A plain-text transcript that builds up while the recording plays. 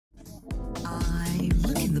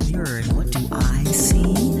look in the mirror and what do I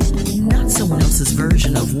see? Not someone else's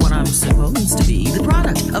version of what I'm supposed to be. The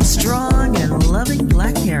product of strong and loving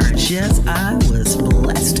black parents. Yes, I was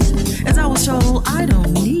blessed. As I was told, I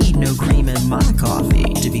don't need no cream in my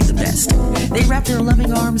coffee to be the best. They wrapped their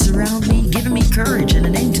loving arms around me, giving me courage and a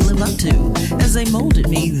name to live up to. As they molded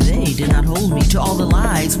me, they did not hold me to all the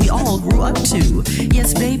lies we all grew up to.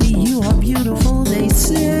 Yes, baby, you are beautiful, they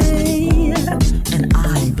say. And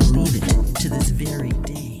I believe it to this very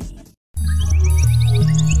day.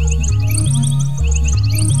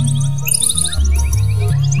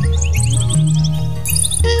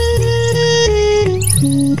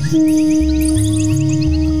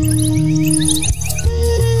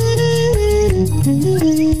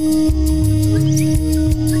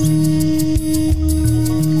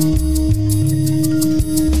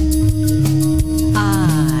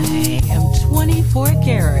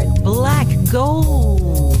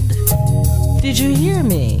 Did you hear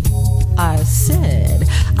me? I said,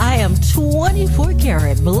 I am 24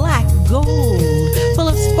 karat black gold, full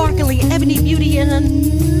of sparkling ebony beauty and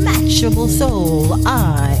unmatchable soul.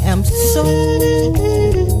 I am so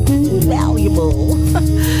valuable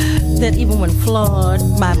that even when flawed,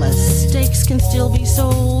 my mistakes can still be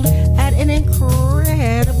sold at an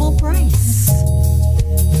incredible price.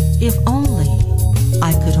 If only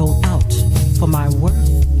I could hold out for my worth.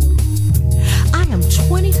 I am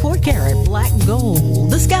 24 karat black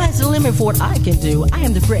gold. The sky's the limit for what I can do. I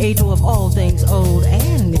am the creator of all things old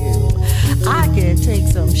and new. I can take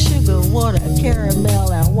some sugar, water,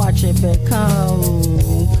 caramel, and watch it become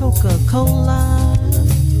Coca-Cola.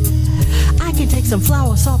 I can take some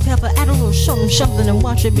flour, salt, pepper, add a little something, and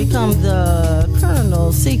watch it become the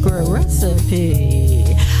Colonel's secret recipe.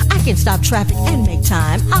 I can stop traffic and make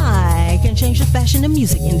time. I can change the fashion and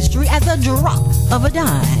music industry at the drop of a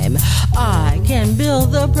dime. I can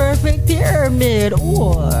build the perfect pyramid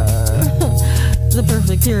or the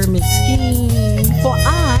perfect pyramid scheme. For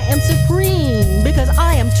I am supreme because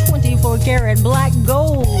I am 24 karat black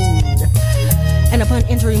gold. And upon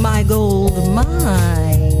entering my gold mine,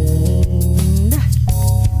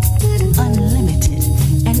 unlimited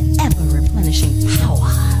and ever-replenishing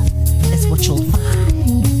power is what you'll find.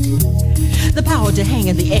 The power to hang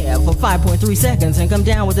in the air for 5.3 seconds and come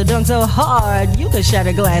down with a dunk so hard you could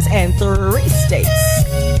shatter glass and 3 states.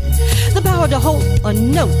 The power to hold a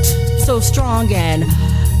note so strong and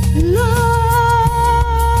low.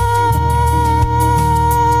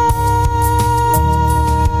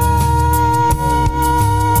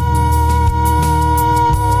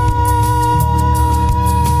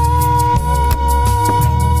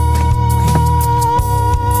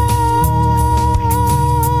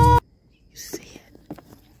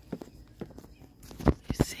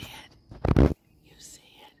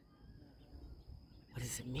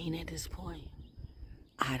 At this point,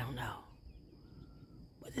 I don't know,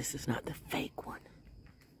 but this is not the fake one.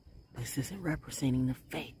 This isn't representing the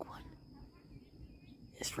fake one.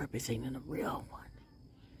 It's representing the real one.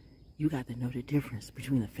 You got to know the difference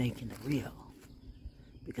between the fake and the real,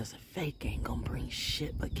 because the fake ain't gonna bring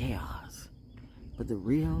shit but chaos, but the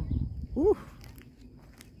real, ooh,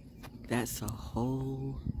 that's a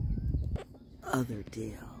whole other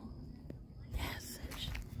deal.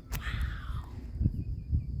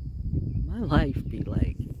 My life be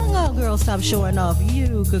like, oh girl, stop showing off.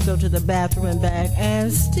 You could go to the bathroom and back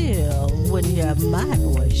and still wouldn't hear my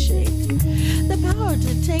voice shake. The power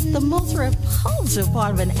to take the most repulsive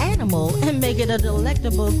part of an animal and make it a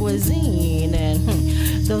delectable cuisine. And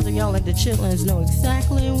those of y'all like the chitlins know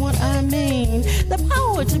exactly what I mean. The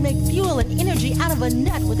power to make fuel and energy out of a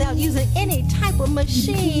nut without using any type of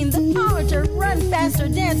machine. The power to run faster,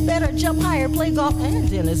 dance better, jump higher, play golf, and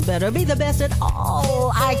tennis better. Be the best at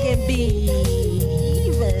all I can be.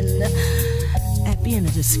 Even at being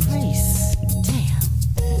a disgrace. Damn.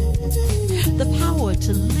 The power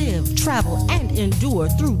to live, travel, and endure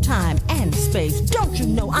through time and space. Don't you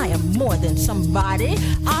know I am more than somebody?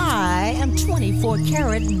 I am 24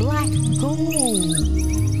 karat black gold.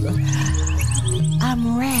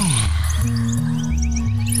 I'm rare.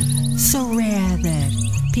 So rare that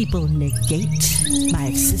people negate my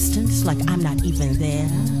existence like I'm not even there.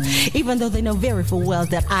 Even though they know very full well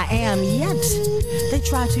that I am, yet they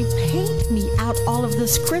try to paint me out all of the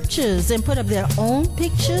scriptures and put up their own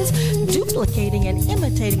pictures, duplicating and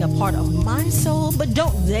imitating a part of my soul. But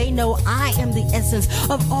don't they know I am the essence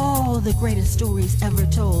of all the greatest stories ever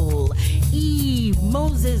told? Eve,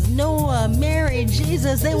 Moses, Noah, Mary,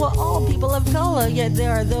 Jesus, they were all people of color, yet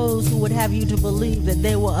there are those who would have you to believe that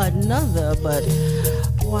they were another. But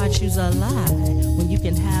why choose a lie when you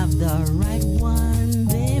can have the right one,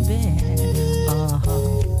 baby?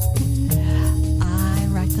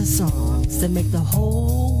 voice and make the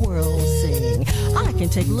whole world sing. I can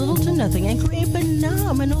take little to nothing and create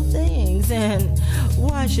phenomenal things. And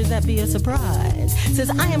why should that be a surprise? Since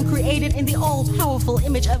I am created in the all-powerful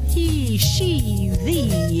image of he, she,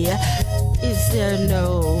 thee. Is there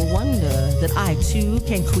no wonder that I too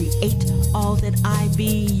can create all that I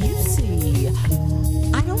be? You see,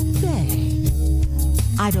 I don't beg,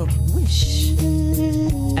 I don't wish,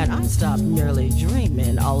 and I stopped merely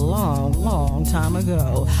dreaming a long, long time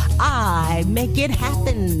ago. I make it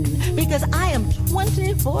happen because I am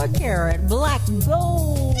 24 karat black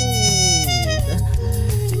gold.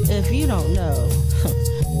 If you don't know,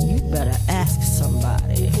 you better ask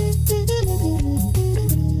somebody.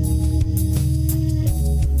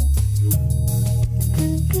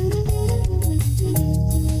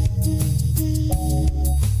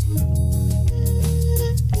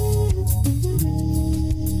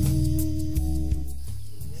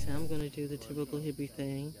 Do the typical hippie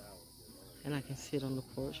thing, and I can sit on the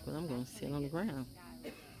porch, but I'm going to sit on the ground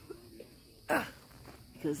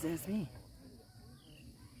because that's me.